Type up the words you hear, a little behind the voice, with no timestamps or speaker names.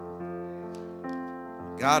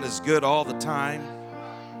God is good all the time.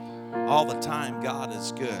 All the time, God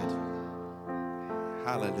is good.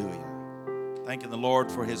 Hallelujah. Thanking the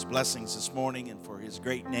Lord for his blessings this morning and for his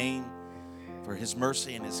great name, for his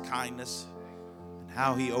mercy and his kindness, and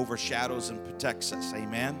how he overshadows and protects us.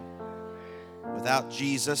 Amen. Without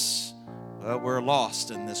Jesus, we're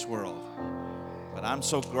lost in this world. But I'm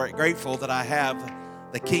so grateful that I have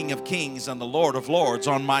the King of Kings and the Lord of Lords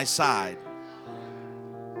on my side.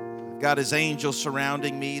 Got his angels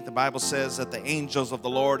surrounding me. The Bible says that the angels of the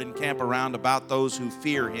Lord encamp around about those who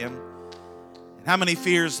fear him. And how many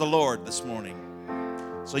fears the Lord this morning?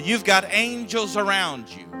 So you've got angels around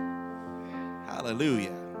you. Hallelujah.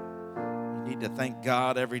 You need to thank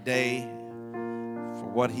God every day for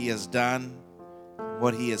what he has done,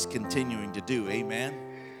 what he is continuing to do. Amen.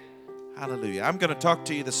 Hallelujah. I'm going to talk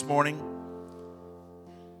to you this morning.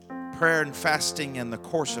 Prayer and fasting in the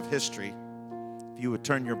course of history. If you would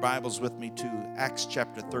turn your Bibles with me to Acts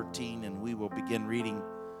chapter 13, and we will begin reading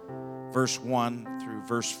verse 1 through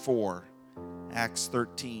verse 4. Acts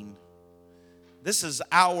 13. This is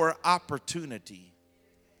our opportunity.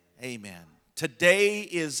 Amen. Today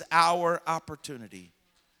is our opportunity.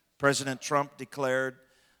 President Trump declared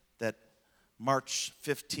that March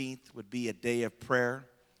 15th would be a day of prayer,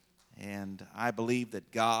 and I believe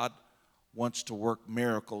that God wants to work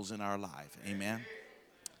miracles in our life. Amen.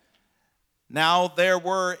 Now there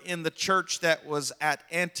were in the church that was at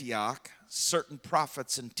Antioch certain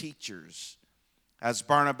prophets and teachers, as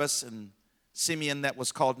Barnabas and Simeon that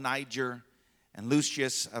was called Niger, and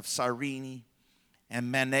Lucius of Cyrene,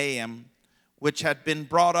 and Manaen, which had been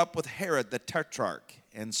brought up with Herod the Tetrarch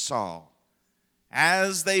and Saul.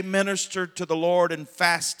 As they ministered to the Lord and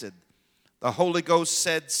fasted, the Holy Ghost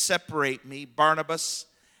said, "Separate me, Barnabas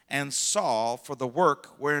and Saul, for the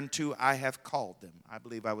work whereunto I have called them." I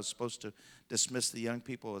believe I was supposed to dismiss the young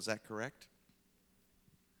people. Is that correct?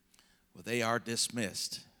 Well, they are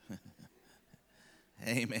dismissed.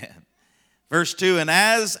 Amen. Verse 2, and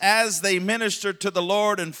as they ministered to the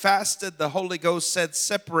Lord and fasted, the Holy Ghost said,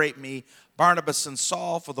 "Separate me, Barnabas and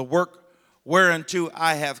Saul, for the work whereunto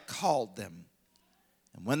I have called them."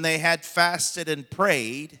 And when they had fasted and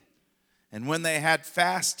prayed,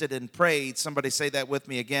 somebody say that with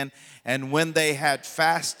me again. And when they had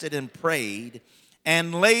fasted and prayed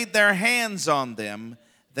and laid their hands on them,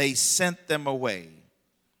 they sent them away.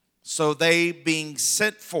 So they, being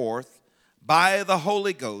sent forth by the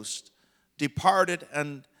Holy Ghost, departed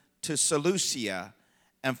unto Seleucia,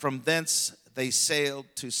 and from thence they sailed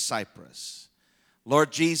to Cyprus.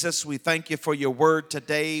 Lord Jesus, we thank you for your word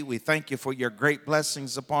today. We thank you for your great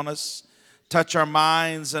blessings upon us. Touch our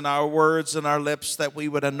minds and our words and our lips, that we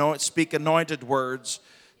would speak anointed words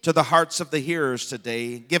to the hearts of the hearers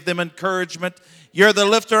today. Give them encouragement. You're the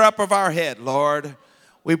lifter up of our head, Lord.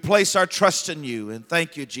 We place our trust in you, and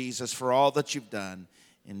thank you, Jesus, for all that you've done.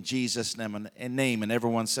 In Jesus' name, and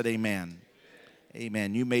everyone said amen.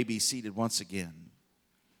 Amen. You may be seated once again.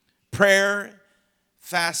 Prayer,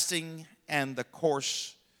 fasting, and the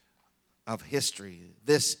course of history.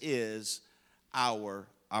 This is our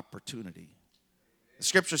opportunity. The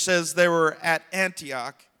scripture says there were at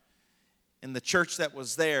Antioch, in the church that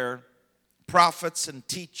was there, prophets and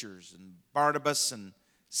teachers, and Barnabas and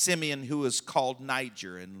Simeon, who was called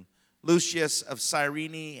Niger, and Lucius of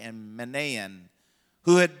Cyrene, and Manaen,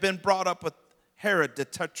 who had been brought up with Herod the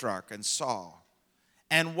Tetrarch and Saul.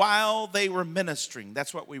 And while they were ministering,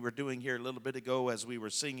 that's what we were doing here a little bit ago as we were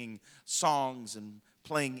singing songs and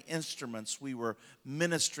playing instruments, we were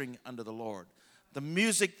ministering unto the Lord. The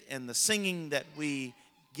music and the singing that we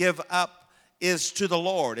give up is to the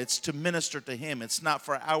Lord. It's to minister to him. It's not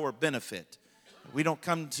for our benefit. We don't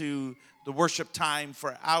come to the worship time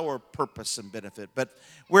for our purpose and benefit, but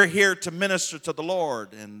we're here to minister to the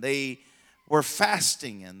Lord. And they were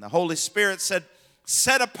fasting, and the Holy Spirit said,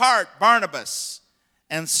 "Set apart Barnabas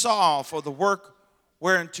and Saul for the work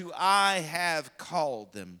whereunto I have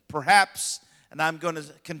called them." Perhaps, and I'm going to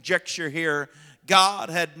conjecture here, God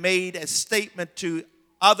had made a statement to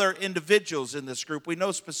other individuals in this group. We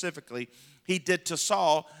know specifically he did to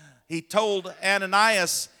Saul. He told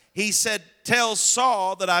Ananias, he said, "Tell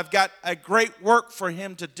Saul that I've got a great work for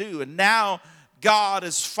him to do." And now God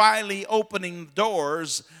is finally opening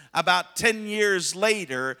doors about 10 years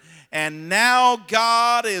later. And now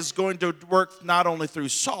God is going to work not only through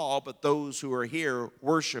Saul, but those who are here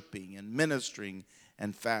worshiping and ministering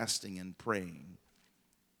and fasting and praying.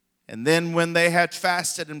 And then when they had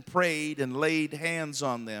fasted and prayed and laid hands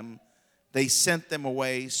on them, they sent them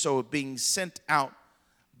away. So being sent out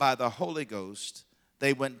by the Holy Ghost,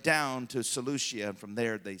 they went down to Seleucia, and from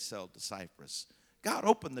there they sailed to Cyprus. God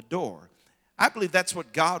opened the door. I believe that's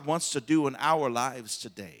what God wants to do in our lives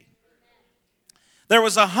today. There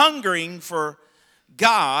was a hungering for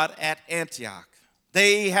God at Antioch.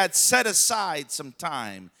 They had set aside some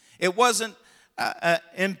time. It wasn't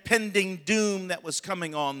impending doom that was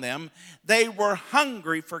coming on them. They were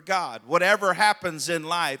hungry for God. Whatever happens in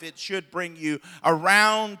life, it should bring you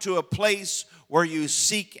around to a place where you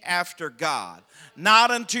seek after God. Not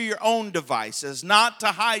unto your own devices, not to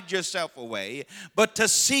hide yourself away, but to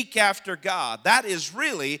seek after God. That is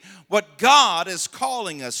really what God is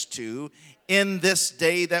calling us to in this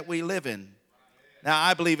day that we live in. Now,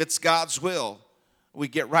 I believe it's God's will. We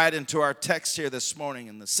get right into our text here this morning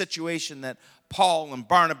and the situation that Paul and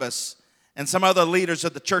Barnabas and some other leaders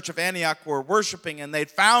of the church of Antioch were worshiping and they'd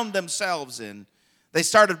found themselves in. They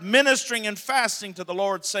started ministering and fasting to the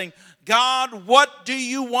Lord, saying, God, what do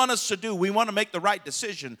you want us to do? We want to make the right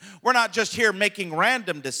decision. We're not just here making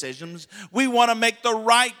random decisions. We want to make the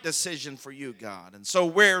right decision for you, God. And so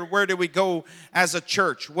where do we go as a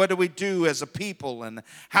church? What do we do as a people? And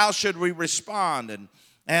how should we respond?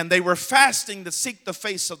 And they were fasting to seek the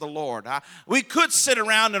face of the Lord. We could sit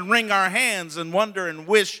around and wring our hands and wonder and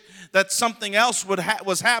wish that something else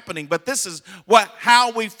was happening, but this is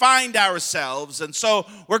how we find ourselves. And so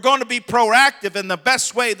we're going to be proactive in the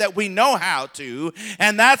best way that we know how to,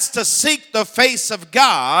 and that's to seek the face of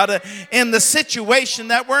God in the situation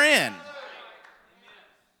that we're in.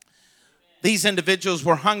 These individuals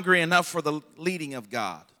were hungry enough for the leading of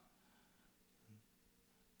God.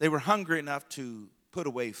 They were hungry enough to put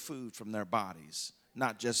away food from their bodies,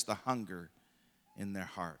 not just the hunger in their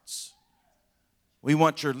hearts. We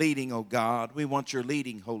want your leading, oh God. We want your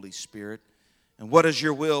leading, Holy Spirit. And what is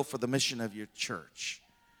your will for the mission of your church?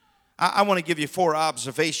 I want to give you 4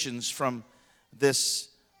 observations from this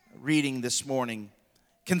reading this morning.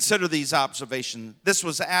 Consider these observations. This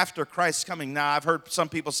was after Christ's coming. Now, I've heard some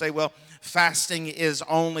people say, well, fasting is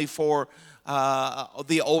only for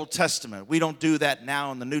the Old Testament. We don't do that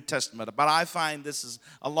now in the New Testament. But I find this is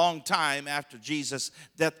a long time after Jesus'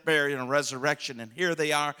 death, burial, and resurrection. And here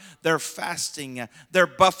they are. They're fasting. They're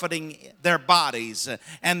buffeting their bodies.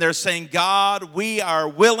 And they're saying, God, we are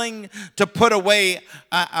willing to put away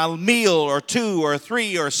a meal or 2 or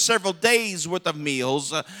 3 or several days worth of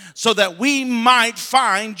meals so that we might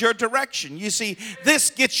find your direction. You see, this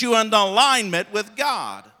gets you in alignment with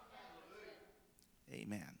God.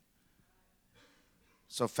 Amen.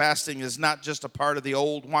 So fasting is not just a part of the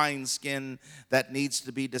old wineskin that needs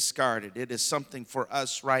to be discarded. It is something for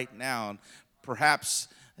us right now. And perhaps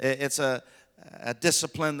it's a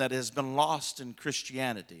discipline that has been lost in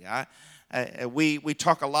Christianity. We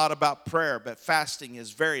talk a lot about prayer, but fasting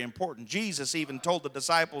is very important. Jesus even told the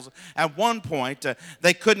disciples at one point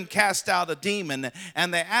they couldn't cast out a demon,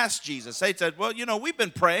 and they asked Jesus. They said, well, you know, we've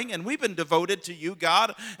been praying and we've been devoted to you,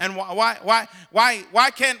 God, and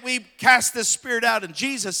why can't we cast this spirit out? And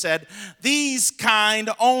Jesus said, these kind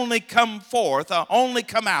only come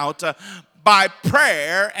out by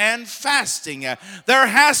prayer and fasting. There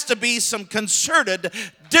has to be some concerted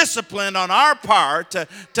discipline on our part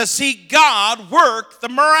to see God work the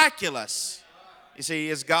miraculous. You see,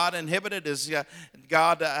 is God inhibited? Does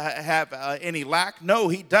God have any lack? No,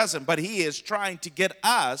 he doesn't. But he is trying to get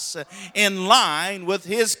us in line with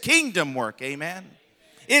his kingdom work. Amen.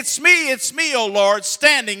 It's me, oh Lord,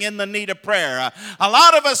 standing in the need of prayer. A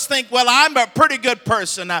lot of us think, well, I'm a pretty good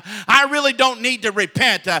person. I really don't need to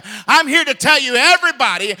repent. I'm here to tell you,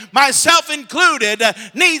 everybody, myself included,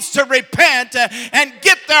 needs to repent and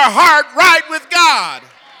get their heart right with God.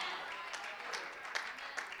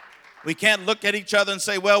 We can't look at each other and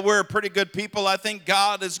say, well, we're pretty good people. I think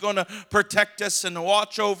God is going to protect us and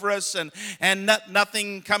watch over us and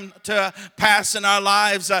nothing come to pass in our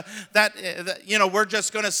lives we're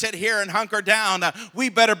just going to sit here and hunker down. We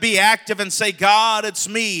better be active and say, God, it's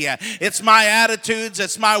me. It's my attitudes.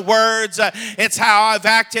 It's my words. It's how I've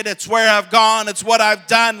acted. It's where I've gone. It's what I've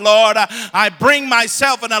done, Lord. I bring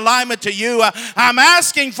myself in alignment to you. I'm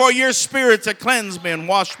asking for your Spirit to cleanse me and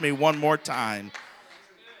wash me one more time.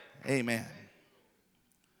 Amen.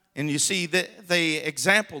 And you see, they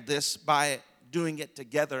exampled this by doing it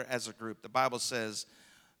together as a group. The Bible says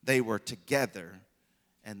they were together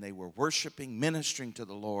and they were worshiping, ministering to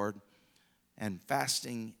the Lord, and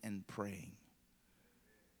fasting and praying.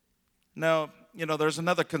 Now, there's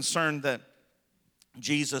another concern that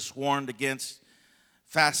Jesus warned against: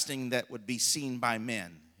 fasting that would be seen by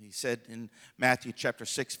men. He said in Matthew chapter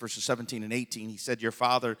 6, verses 17 and 18, he said, your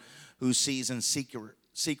Father who sees in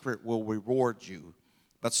secret will reward you.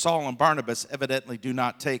 But Saul and Barnabas evidently do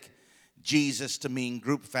not take Jesus to mean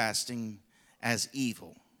group fasting as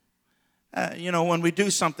evil. When we do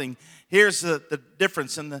something, here's the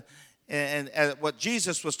difference in and what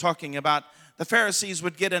Jesus was talking about, the Pharisees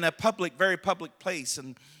would get in a very public place,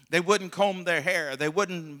 and they wouldn't comb their hair, they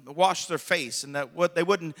wouldn't wash their face, and they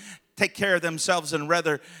wouldn't take care of themselves in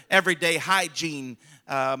rather everyday hygiene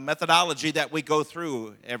methodology that we go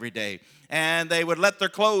through every day. And they would let their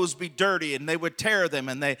clothes be dirty, and they would tear them,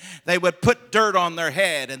 and they would put dirt on their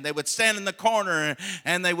head, and they would stand in the corner,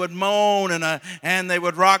 and they would moan, and they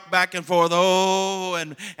would rock back and forth,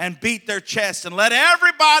 and beat their chest and let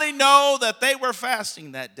everybody know that they were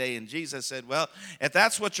fasting that day. And Jesus said, well, if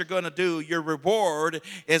that's what you're going to do, your reward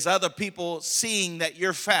is other people seeing that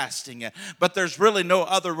you're fasting. But there's really no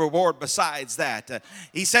other reward besides that.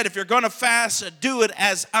 He said, if you're going to fast, do it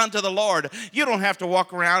as unto the Lord. You don't have to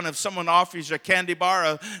walk around if someone offers you a candy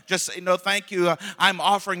bar, just say, no, thank you, I'm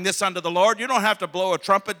offering this unto the Lord. You don't have to blow a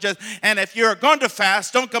trumpet. And if you're going to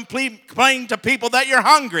fast, don't complain to people that you're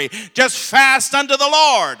hungry. Just fast unto the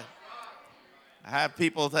Lord. I have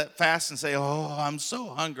people that fast and say, oh, I'm so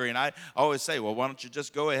hungry. And I always say, well, why don't you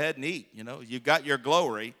just go ahead and eat? You know, you've got your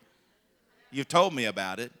glory. You've told me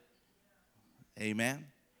about it. Amen.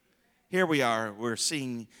 Here we are. We're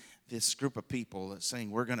seeing this group of people that's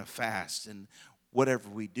saying we're going to fast, and whatever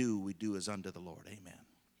we do as unto the Lord. Amen.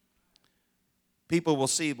 People will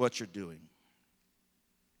see what you're doing.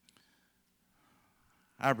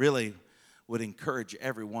 I really would encourage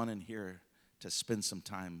everyone in here to spend some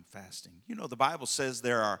time fasting. You know, the Bible says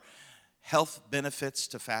there are health benefits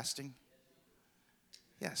to fasting.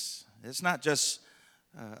 Yes, it's not just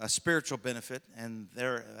a spiritual benefit, and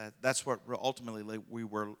that's what ultimately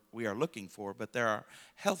we are looking for, but there are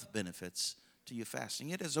health benefits to you fasting.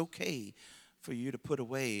 It is okay for you to put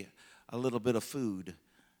away a little bit of food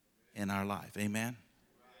in our life. Amen?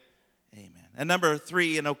 Amen. And number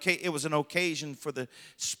 3, it was an occasion for the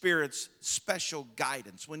Spirit's special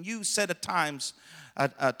guidance. When you set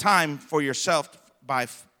a time for yourself by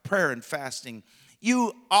prayer and fasting,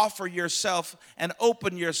 you offer yourself and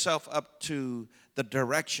open yourself up to the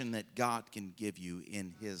direction that God can give you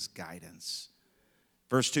in His guidance.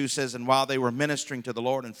 Verse 2 says, and while they were ministering to the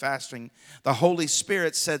Lord and fasting, the Holy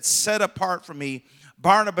Spirit said, set apart for me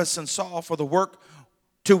Barnabas and Saul for the work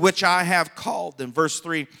to which I have called them. Verse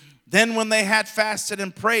 3, then when they had fasted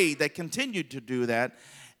and prayed, they continued to do that,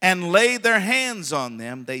 and laid their hands on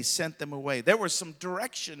them, they sent them away. There was some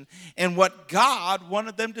direction in what God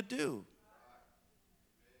wanted them to do.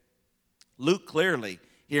 Luke clearly,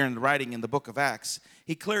 here in the writing in the book of Acts,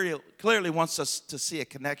 he clearly wants us to see a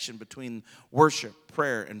connection between worship,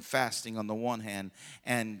 prayer, and fasting on the one hand,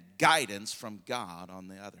 and guidance from God on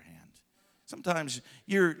the other hand. Sometimes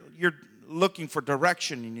you're looking for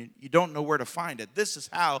direction and you don't know where to find it. This is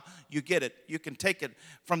how you get it. You can take it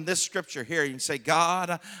from this scripture here. You can say,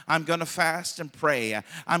 God, I'm going to fast and pray.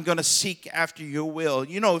 I'm going to seek after your will.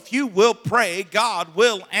 You know, if you will pray, God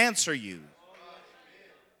will answer you.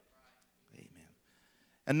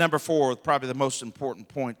 And number 4, probably the most important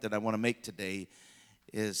point that I want to make today,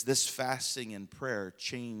 is this fasting and prayer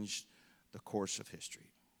changed the course of history.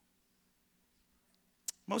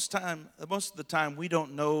 Most of the time, we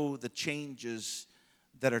don't know the changes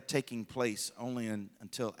that are taking place only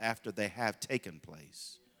until after they have taken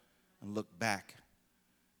place, and look back.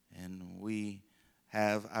 And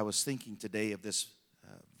I was thinking today of this,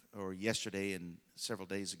 or yesterday and several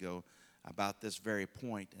days ago, about this very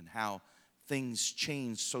point and how things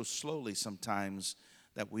change so slowly sometimes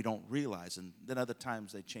that we don't realize, and then other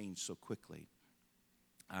times they change so quickly.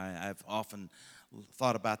 I've often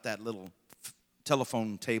thought about that little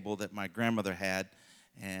telephone table that my grandmother had,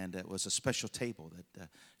 and it was a special table that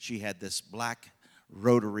she had this black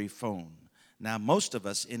rotary phone. Now, most of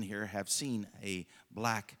us in here have seen a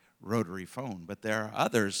black rotary phone, but there are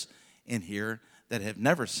others in here that have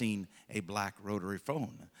never seen a black rotary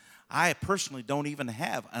phone. I personally don't even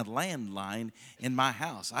have a landline in my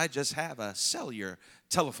house. I just have a cellular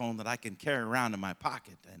telephone that I can carry around in my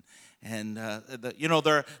pocket. And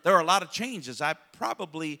there are a lot of changes. I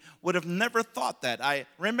probably would have never thought that. I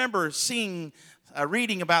remember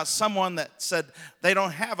reading about someone that said they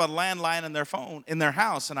don't have a landline in their phone in their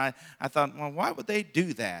house. And I thought, well, why would they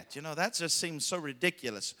do that? You know, that just seems so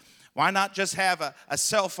ridiculous. Why not just have a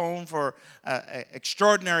cell phone for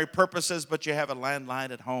extraordinary purposes, but you have a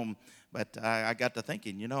landline at home? But I got to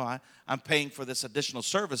thinking, I'm paying for this additional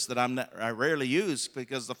service that I rarely use,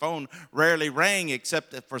 because the phone rarely rang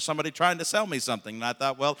except for somebody trying to sell me something. And I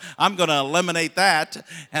thought, well, I'm going to eliminate that.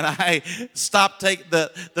 And I stopped taking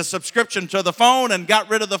the subscription to the phone and got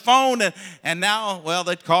rid of the phone. And now, well,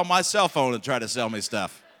 they'd call my cell phone and try to sell me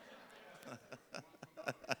stuff.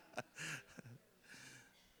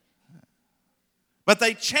 But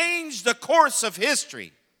they changed the course of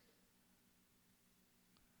history.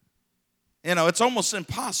 You know, it's almost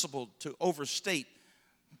impossible to overstate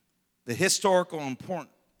the historical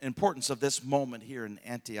importance of this moment here in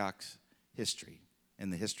Antioch's history, in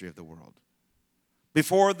the history of the world.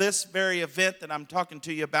 Before this very event that I'm talking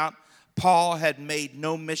to you about, Paul had made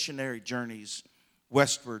no missionary journeys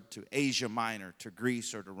westward to Asia Minor, to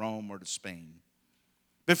Greece, or to Rome, or to Spain.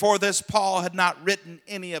 Before this, Paul had not written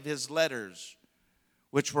any of his letters,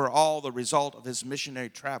 which were all the result of his missionary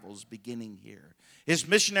travels beginning here. His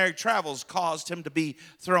missionary travels caused him to be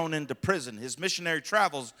thrown into prison. His missionary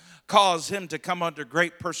travels caused him to come under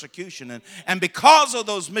great persecution. And because of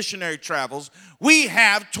those missionary travels, we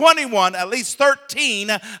have 21, at least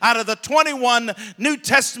 13 out of the 21 New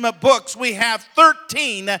Testament books. We have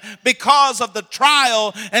 13 because of the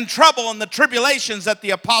trial and trouble and the tribulations that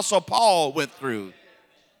the Apostle Paul went through.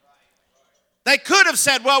 They could have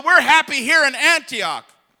said, well, we're happy here in Antioch.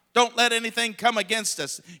 Don't let anything come against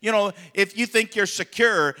us. You know, if you think you're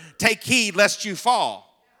secure, take heed lest you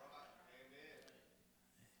fall.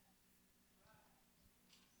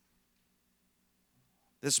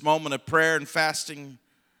 This moment of prayer and fasting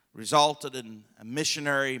resulted in a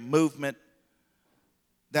missionary movement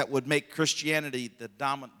that would make Christianity the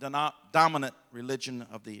dominant religion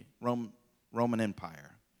of the Roman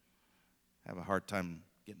Empire. I have a hard time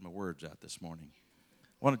getting my words out this morning.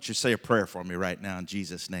 Why don't you say a prayer for me right now in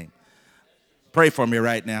Jesus' name? Pray for me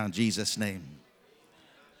right now in Jesus' name.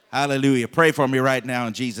 Hallelujah. Pray for me right now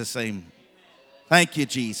in Jesus' name. Thank you,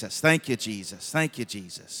 Jesus. Thank you, Jesus. Thank you,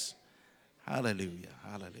 Jesus. Hallelujah.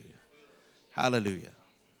 Hallelujah. Hallelujah.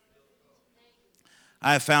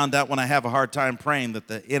 I have found out when I have a hard time praying that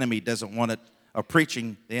the enemy doesn't want it, or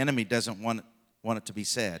preaching, the enemy doesn't want it to be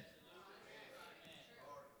said.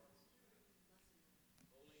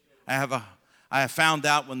 I have found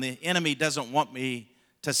out when the enemy doesn't want me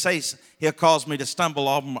to say, he'll cause me to stumble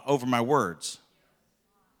over my words.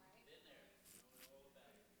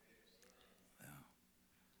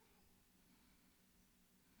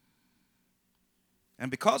 And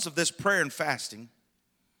because of this prayer and fasting,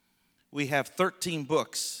 we have 13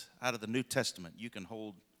 books out of the New Testament you can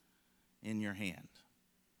hold in your hand.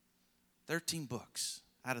 13 books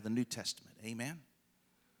out of the New Testament. Amen?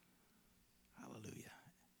 Hallelujah.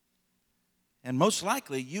 And most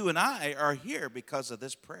likely, you and I are here because of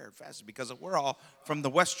this prayer and fasting, because we're all from the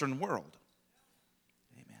Western world.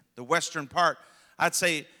 Amen. The Western part, I'd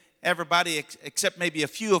say everybody except maybe a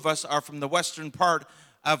few of us are from the Western part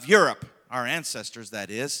of Europe, our ancestors,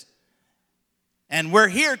 that is. And we're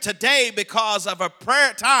here today because of a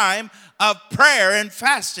prayer time of prayer and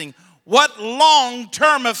fasting. What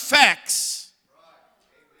long-term effects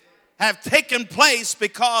have taken place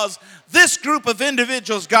because this group of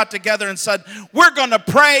individuals got together and said, we're going to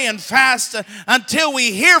pray and fast until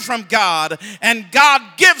we hear from God and God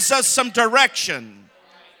gives us some direction.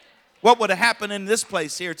 What would happen in this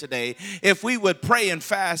place here today if we would pray and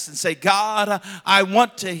fast and say, God, I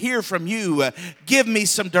want to hear from you. Give me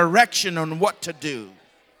some direction on what to do.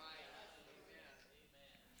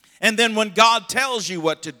 And then when God tells you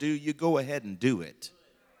what to do, you go ahead and do it.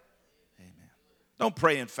 Don't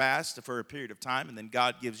pray and fast for a period of time and then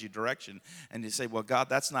God gives you direction and you say, well, God,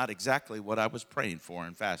 that's not exactly what I was praying for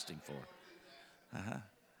and fasting for.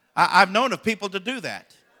 I've known of people to do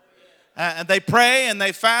that. And they pray and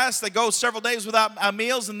they fast. They go several days without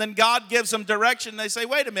meals and then God gives them direction. They say,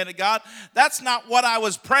 wait a minute, God, that's not what I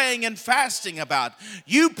was praying and fasting about.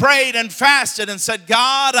 You prayed and fasted and said,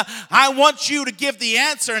 God, I want you to give the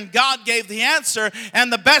answer. And God gave the answer.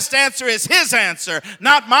 And the best answer is his answer,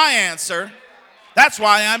 not my answer. That's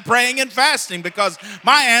why I'm praying and fasting, because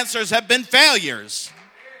my answers have been failures.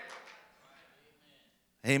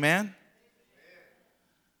 Amen?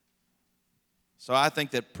 So I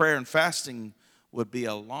think that prayer and fasting would be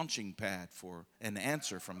a launching pad for an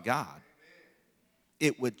answer from God.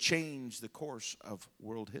 It would change the course of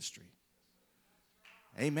world history.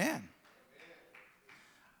 Amen.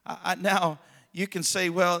 Now, you can say,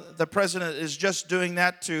 well, the president is just doing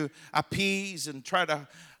that to appease and try to...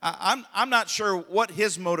 I'm not sure what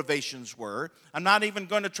his motivations were. I'm not even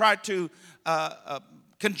going to try to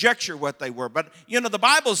conjecture what they were. But, you know, the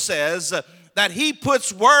Bible says that he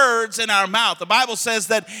puts words in our mouth. The Bible says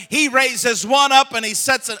that he raises one up and he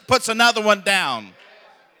puts another one down.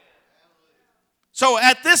 So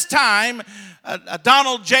at this time,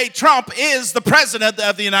 Donald J. Trump is the president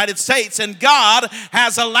of the United States, and God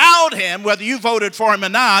has allowed him, whether you voted for him or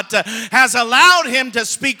not, has allowed him to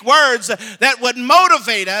speak words that would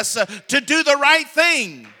motivate us to do the right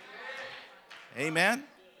thing. Amen?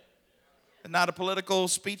 Not a political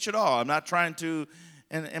speech at all. I'm not trying to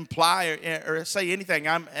imply or say anything.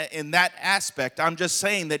 I'm in that aspect. I'm just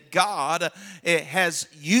saying that God has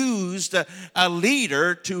used a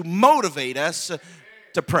leader to motivate us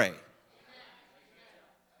to pray.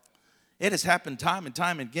 It has happened time and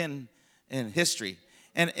time again in history.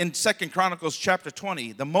 And in 2 Chronicles chapter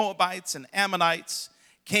 20, the Moabites and Ammonites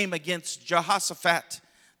came against Jehoshaphat,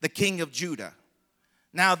 the king of Judah.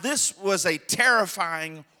 Now, this was a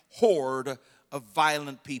terrifying horde of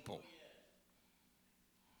violent people.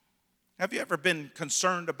 Have you ever been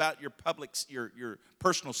concerned about your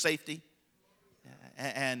personal safety?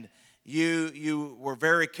 And you were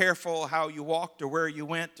very careful how you walked or where you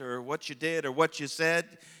went or what you did or what you said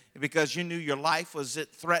because you knew your life was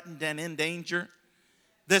threatened and in danger?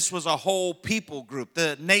 This was a whole people group.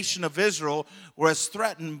 The nation of Israel was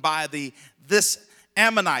threatened by this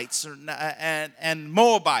Ammonites and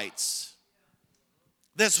Moabites.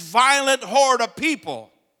 This violent horde of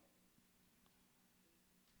people.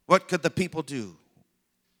 What could the people do?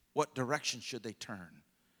 What direction should they turn?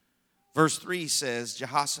 Verse 3 says,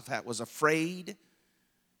 Jehoshaphat was afraid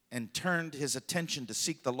and turned his attention to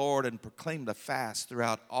seek the Lord and proclaimed a fast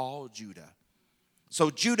throughout all Judah. So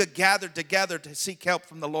Judah gathered together to seek help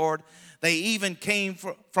from the Lord. They even came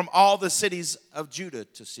from all the cities of Judah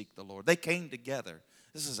to seek the Lord. They came together.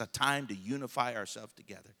 This is a time to unify ourselves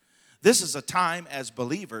together. This is a time as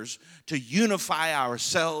believers to unify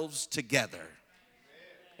ourselves together.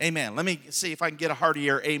 Amen. Let me see if I can get a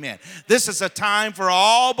heartier amen. This is a time for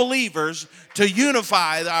all believers to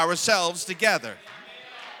unify ourselves together.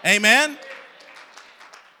 Amen.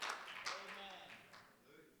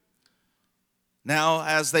 Now,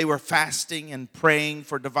 as they were fasting and praying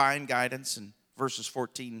for divine guidance in verses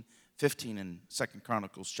 14, 15 in 2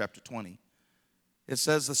 Chronicles chapter 20, it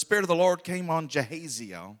says, the Spirit of the Lord came on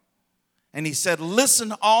Jahaziel, and he said,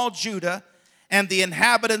 listen, all Judah and the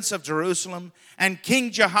inhabitants of Jerusalem and King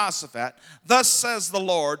Jehoshaphat, thus says the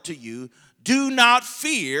Lord to you, do not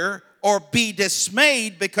fear or be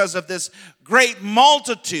dismayed because of this great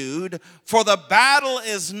multitude, for the battle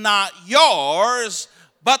is not yours,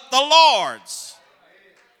 but the Lord's.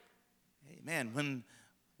 Amen. When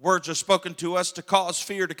words are spoken to us to cause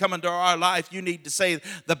fear to come into our life, you need to say,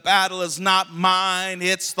 the battle is not mine,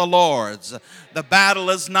 it's the Lord's. The battle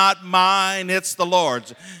is not mine, it's the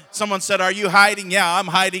Lord's. Someone said, are you hiding? Yeah, I'm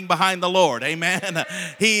hiding behind the Lord. Amen.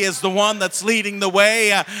 He is the one that's leading the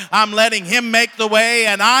way. I'm letting him make the way,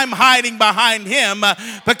 and I'm hiding behind him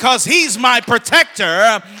because he's my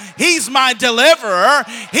protector. He's my deliverer.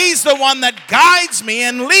 He's the one that guides me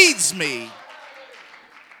and leads me.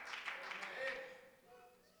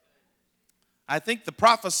 I think the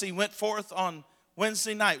prophecy went forth on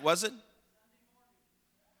Wednesday night, was it?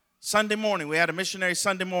 Sunday morning. We had a missionary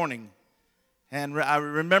Sunday morning. And I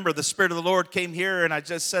remember the Spirit of the Lord came here, and I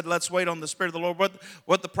just said, let's wait on the Spirit of the Lord.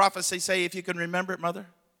 What the prophecy say, if you can remember it, Mother?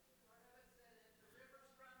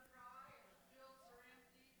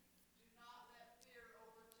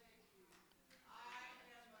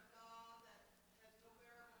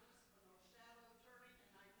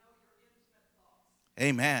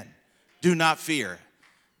 Amen. Do not fear.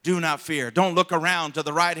 Do not fear. Don't look around to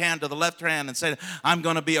the right hand, to the left hand and say, I'm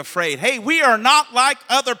going to be afraid. Hey, we are not like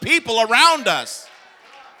other people around us.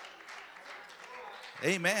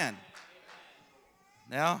 Amen.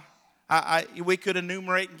 Now, we could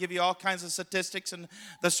enumerate and give you all kinds of statistics and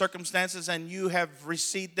the circumstances, and you have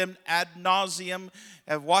received them ad nauseum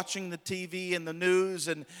of watching the TV and the news,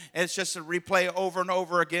 and it's just a replay over and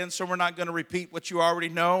over again, so we're not going to repeat what you already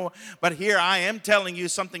know. But here I am telling you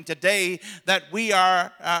something today, that we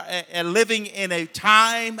are living in a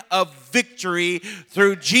time of victory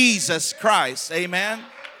through Jesus Christ. Amen.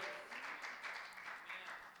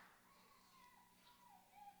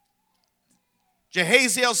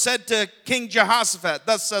 Jahaziel said to King Jehoshaphat,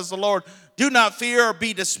 thus says the Lord, do not fear or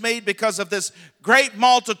be dismayed because of this great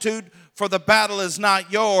multitude, for the battle is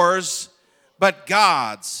not yours, but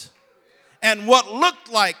God's. And what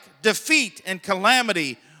looked like defeat and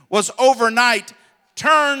calamity was overnight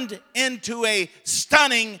turned into a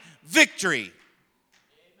stunning victory.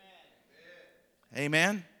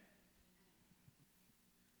 Amen.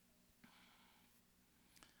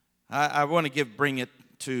 I want to bring it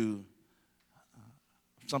to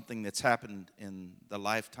something that's happened in the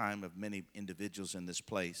lifetime of many individuals in this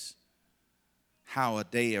place. How a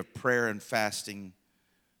day of prayer and fasting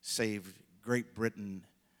saved Great Britain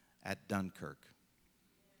at Dunkirk.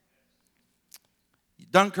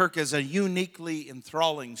 Dunkirk is a uniquely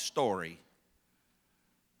enthralling story.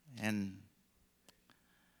 And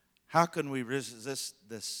how can we resist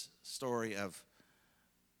this story of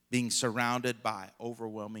being surrounded by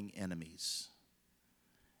overwhelming enemies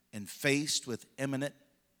and faced with imminent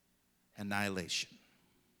annihilation.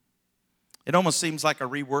 It almost seems like a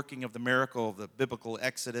reworking of the miracle of the biblical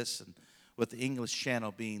Exodus, and with the English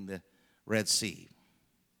Channel being the Red Sea.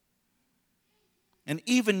 And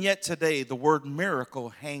even yet today, the word miracle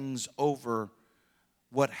hangs over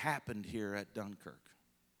what happened here at Dunkirk.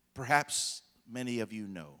 Perhaps many of you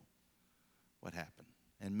know what happened.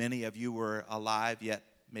 And many of you were alive, yet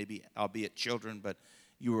maybe albeit children, but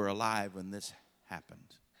you were alive when this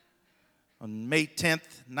happened. On May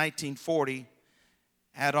 10th, 1940,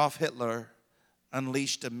 Adolf Hitler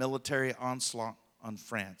unleashed a military onslaught on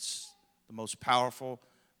France, the most powerful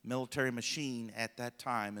military machine at that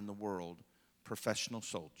time in the world, professional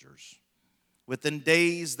soldiers. Within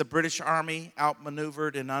days, the British Army,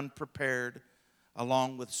 outmaneuvered and unprepared,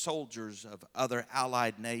 along with soldiers of other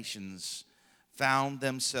allied nations, found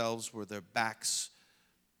themselves with their backs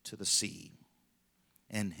to the sea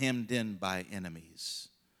and hemmed in by enemies.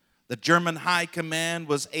 The German High Command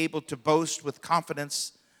was able to boast with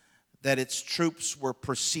confidence that its troops were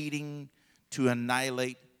proceeding to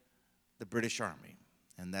annihilate the British Army,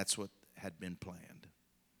 and that's what had been planned.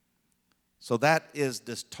 So that is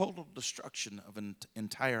this total destruction of an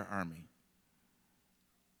entire army.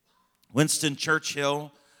 Winston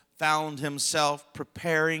Churchill found himself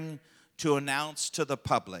preparing to announce to the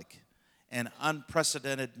public an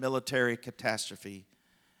unprecedented military catastrophe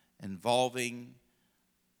involving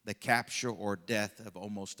the capture or death of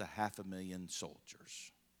almost 500,000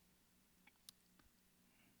 soldiers.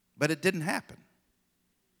 But it didn't happen.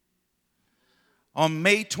 On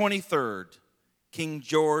May 23rd, King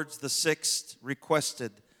George VI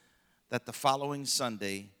requested that the following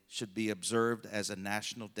Sunday should be observed as a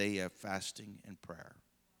national day of fasting and prayer.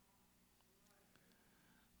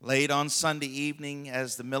 Late on Sunday evening,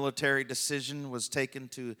 as the military decision was taken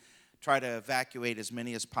to try to evacuate as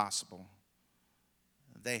many as possible,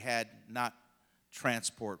 they had not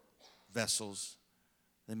transport vessels.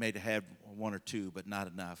 They may have had one or two, but not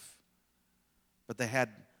enough. But they had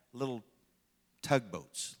little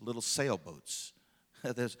tugboats, little sailboats.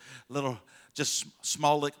 There's little, just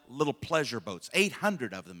small little pleasure boats.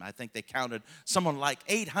 800 of them, I think they counted. Someone like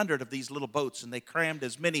 800 of these little boats, and they crammed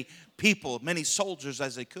as many people, many soldiers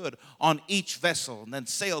as they could on each vessel, and then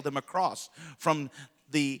sailed them across from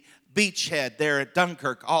the beachhead there at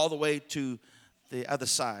Dunkirk all the way to the other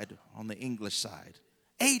side, on the English side.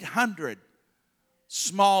 800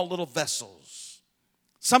 small little vessels.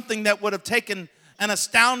 Something that would have taken an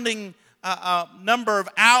astounding number of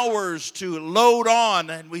hours to load on,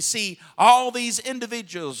 and we see all these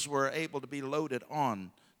individuals were able to be loaded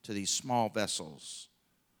on to these small vessels.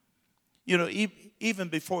 You know, even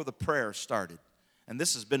before the prayer started, and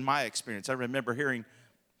this has been my experience, I remember hearing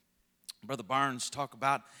Brother Barnes talk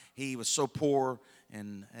about he was so poor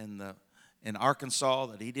in Arkansas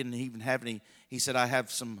that he didn't even have any. He said, I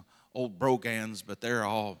have some old brogans, but they're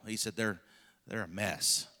a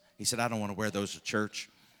mess. He said, I don't want to wear those to church.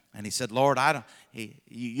 And he said, Lord,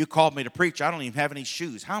 you called me to preach. I don't even have any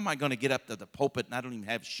shoes. How am I going to get up to the pulpit and I don't even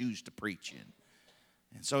have shoes to preach in?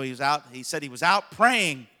 And so he said he was out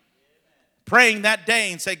praying that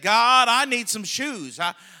day and said, God, I need some shoes.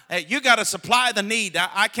 You got to supply the need.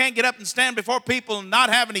 I can't get up and stand before people and not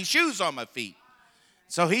have any shoes on my feet.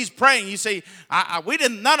 So he's praying. You see,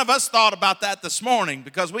 none of us thought about that this morning,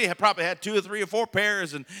 because we had probably had 2 or 3 or 4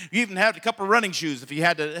 pairs, and you even had a couple of running shoes if you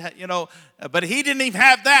had to, but he didn't even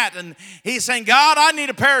have that. And he's saying, God, I need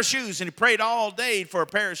a pair of shoes. And he prayed all day for a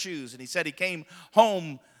pair of shoes. And he said he came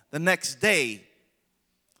home the next day,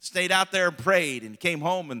 stayed out there and prayed, and he came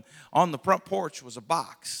home, and on the front porch was a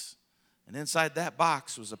box. And inside that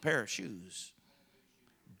box was a pair of shoes.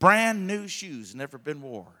 Brand new shoes, never been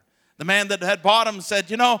worn. The man that had bought them said,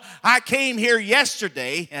 I came here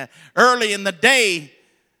yesterday, early in the day,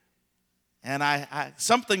 and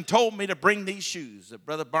something told me to bring these shoes, that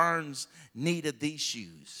Brother Barnes needed these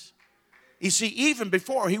shoes. You see, even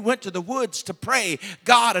before he went to the woods to pray,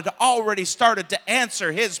 God had already started to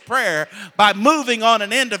answer his prayer by moving on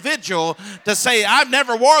an individual to say, I've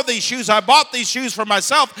never wore these shoes. I bought these shoes for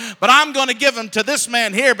myself, but I'm going to give them to this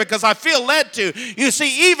man here because I feel led to. You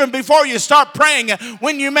see, even before you start praying,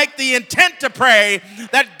 when you make the intent to pray,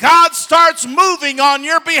 that God starts moving on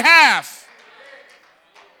your behalf.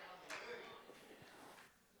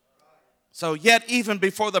 So yet, even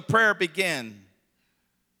before the prayer began,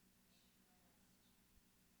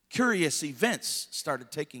 curious events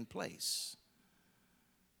started taking place.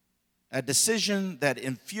 A decision that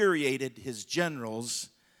infuriated his generals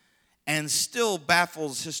and still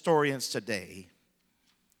baffles historians today.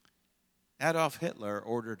 Adolf Hitler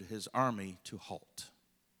ordered his army to halt.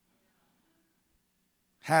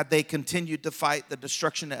 Had they continued to fight, the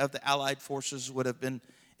destruction of the Allied forces would have been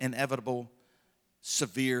inevitable,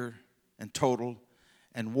 severe, and total.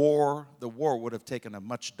 And the war would have taken a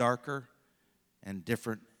much darker and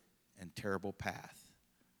different and terrible path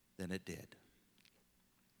than it did.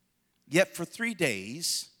 Yet for 3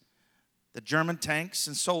 days, the German tanks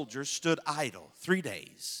and soldiers stood idle, 3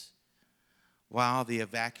 days, while the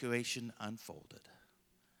evacuation unfolded.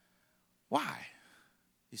 Why?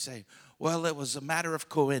 You say, well, it was a matter of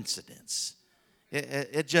coincidence.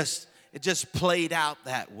 It just played out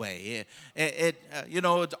that way.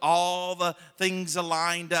 All the things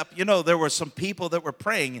aligned up. There were some people that were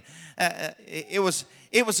praying. It was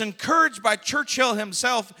encouraged by Churchill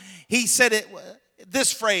himself. He said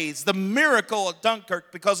this phrase, the miracle at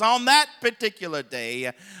Dunkirk, because on that particular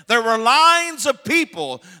day, there were lines of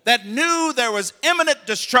people that knew there was imminent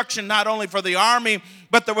destruction, not only for the army,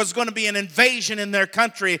 but there was going to be an invasion in their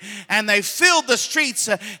country. And they filled the streets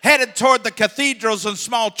headed toward the cathedrals and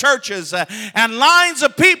small churches. And lines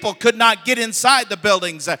of people could not get inside the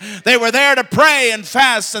buildings. They were there to pray and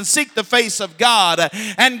fast and seek the face of God.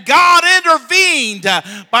 And God intervened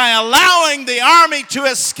by allowing the army to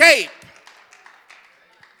escape.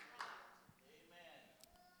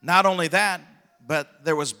 Not only that, but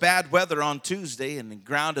there was bad weather on Tuesday, and it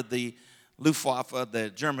grounded the Luftwaffe, the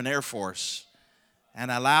German Air Force, and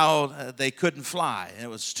allowed they couldn't fly. It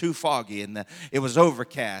was too foggy, and it was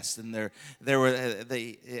overcast, and the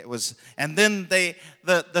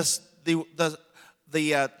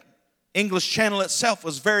English Channel itself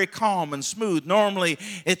was very calm and smooth. Normally,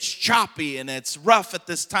 it's choppy and it's rough at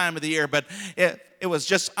this time of the year, but it was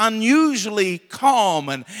just unusually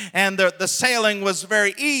calm, and the sailing was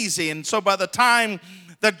very easy. And so by the time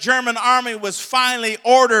the German army was finally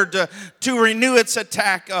ordered to renew its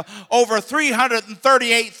attack, over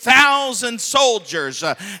 338,000 soldiers,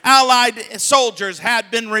 Allied soldiers,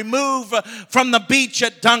 had been removed from the beach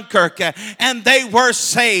at Dunkirk, and they were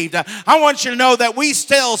saved. I want you to know that we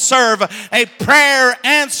still serve a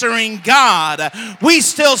prayer-answering God. We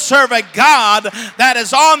still serve a God that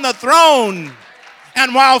is on the throne.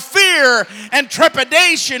 And while fear and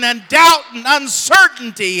trepidation and doubt and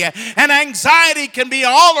uncertainty and anxiety can be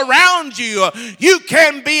all around you, you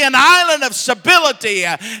can be an island of stability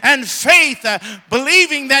and faith,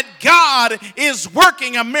 believing that God is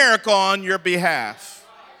working a miracle on your behalf.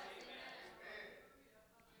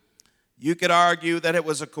 You could argue that it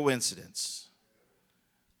was a coincidence,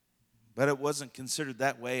 but it wasn't considered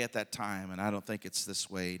that way at that time, and I don't think it's this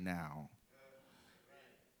way now.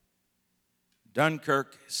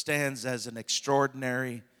 Dunkirk stands as an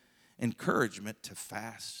extraordinary encouragement to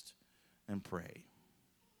fast and pray.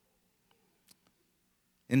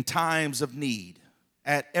 In times of need,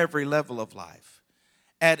 at every level of life,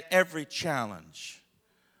 at every challenge,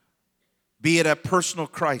 be it a personal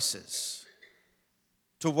crisis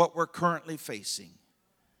to what we're currently facing.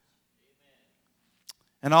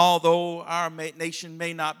 And although our nation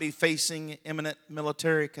may not be facing imminent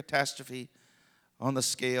military catastrophe on the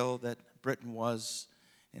scale that Britain was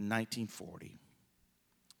in 1940,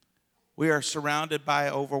 we are surrounded by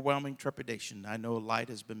overwhelming trepidation. I know light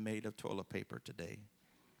has been made of toilet paper today.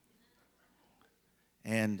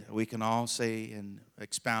 And we can all say and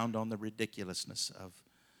expound on the ridiculousness of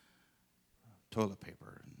toilet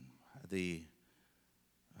paper and the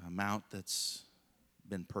amount that's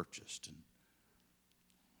been purchased. And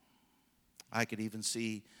I could even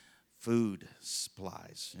see food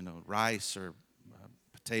supplies, rice or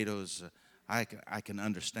potatoes. I can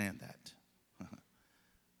understand that.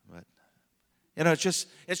 But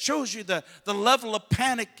it shows you the level of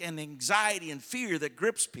panic and anxiety and fear that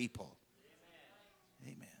grips people.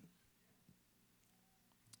 Amen.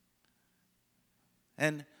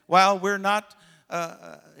 And while we're not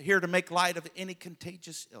here to make light of any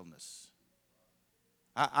contagious illness,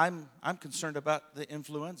 I'm concerned about the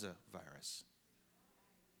influenza virus.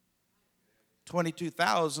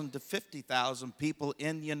 22,000 to 50,000 people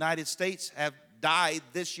in the United States have died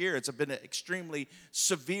this year. It's been an extremely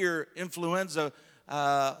severe influenza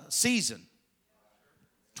season.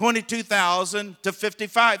 22,000 to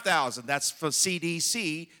 55,000. That's for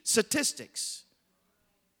CDC statistics.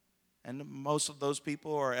 And most of those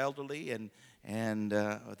people are elderly and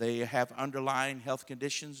they have underlying health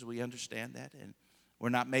conditions. We understand that. And we're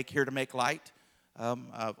not here to make light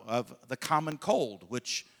of the common cold,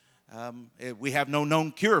 which we have no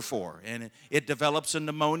known cure for, and it develops in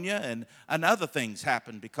pneumonia, and other things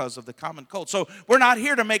happen because of the common cold. So we're not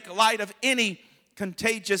here to make light of any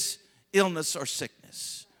contagious illness or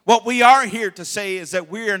sickness. What we are here to say is that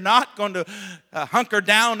we are not going to hunker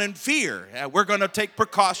down in fear. We're going to take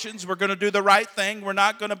precautions. We're going to do the right thing. We're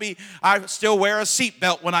not going to be, I still wear a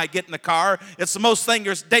seatbelt when I get in the car. It's the most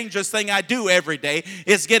dangerous thing I do every day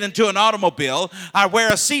is get into an automobile. I wear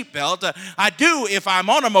a seatbelt. I do if I'm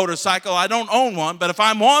on a motorcycle. I don't own one, but if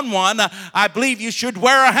I'm on one, I believe you should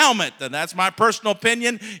wear a helmet. And that's my personal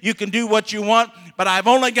opinion. You can do what you want, but I've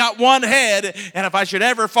only got one head, and if I should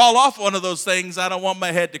ever fall off one of those things, I don't want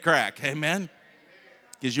my head to crack. Amen?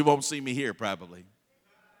 Because you won't see me here probably.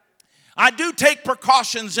 I do take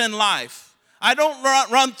precautions in life. I don't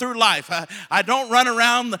run through life. I don't run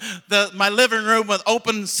around my living room with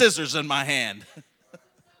open scissors in my hand.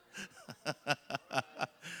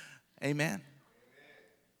 Amen.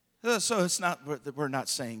 So we're not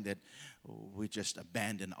saying that we just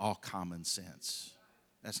abandon all common sense.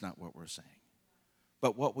 That's not what we're saying.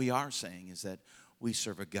 But what we are saying is that we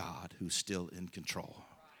serve a God who's still in control.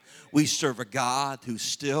 We serve a God who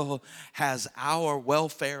still has our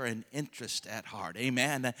welfare and interest at heart.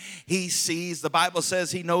 Amen. He sees, the Bible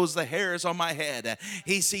says he knows the hairs on my head.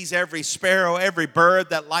 He sees every sparrow, every bird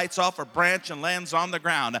that lights off a branch and lands on the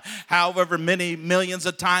ground. However many millions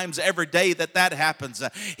of times every day that happens.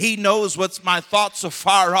 He knows what's my thoughts are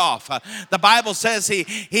far off. The Bible says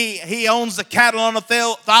he owns the cattle on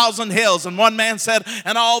 1,000 hills. And one man said,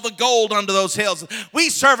 and all the gold under those hills. We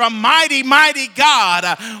serve a mighty, mighty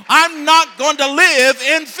God. I'm not going to live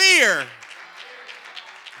in fear.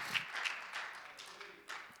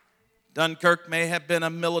 Dunkirk may have been a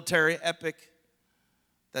military epic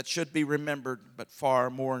that should be remembered, but far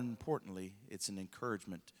more importantly, it's an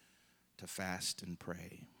encouragement to fast and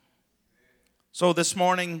pray. So this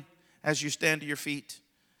morning, as you stand to your feet,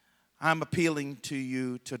 I'm appealing to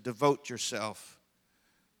you to devote yourself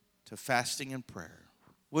to fasting and prayer.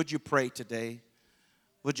 Would you pray today?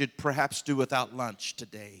 Would you perhaps do without lunch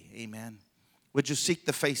today? Amen. Would you seek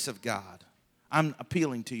the face of God? I'm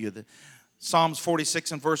appealing to you. Psalms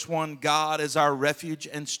 46 and verse 1, God is our refuge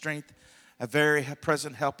and strength, a very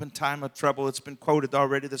present help in time of trouble. It's been quoted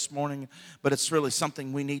already this morning, but it's really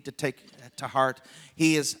something we need to take to heart.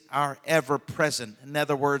 He is our ever present. In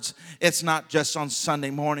other words, it's not just on Sunday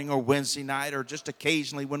morning or Wednesday night or just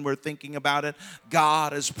occasionally when we're thinking about it.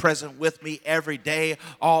 God is present with me every day,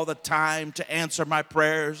 all the time, to answer my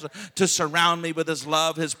prayers, to surround me with his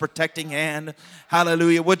love, his protecting hand.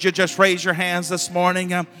 Hallelujah. Would you just raise your hands this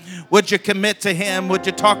morning? Would you commit to him? Would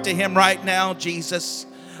you talk to him right now, Jesus?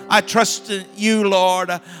 I trust in you, Lord.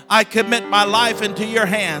 I commit my life into your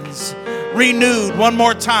hands, renewed one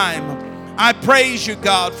more time. I praise you,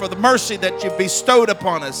 God, for the mercy that you've bestowed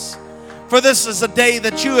upon us. For this is a day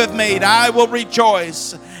that you have made. I will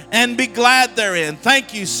rejoice and be glad therein.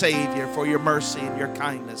 Thank you, Savior, for your mercy and your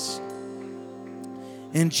kindness.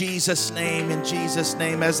 In Jesus' name,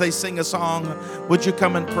 as they sing a song, would you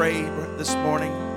come and pray this morning?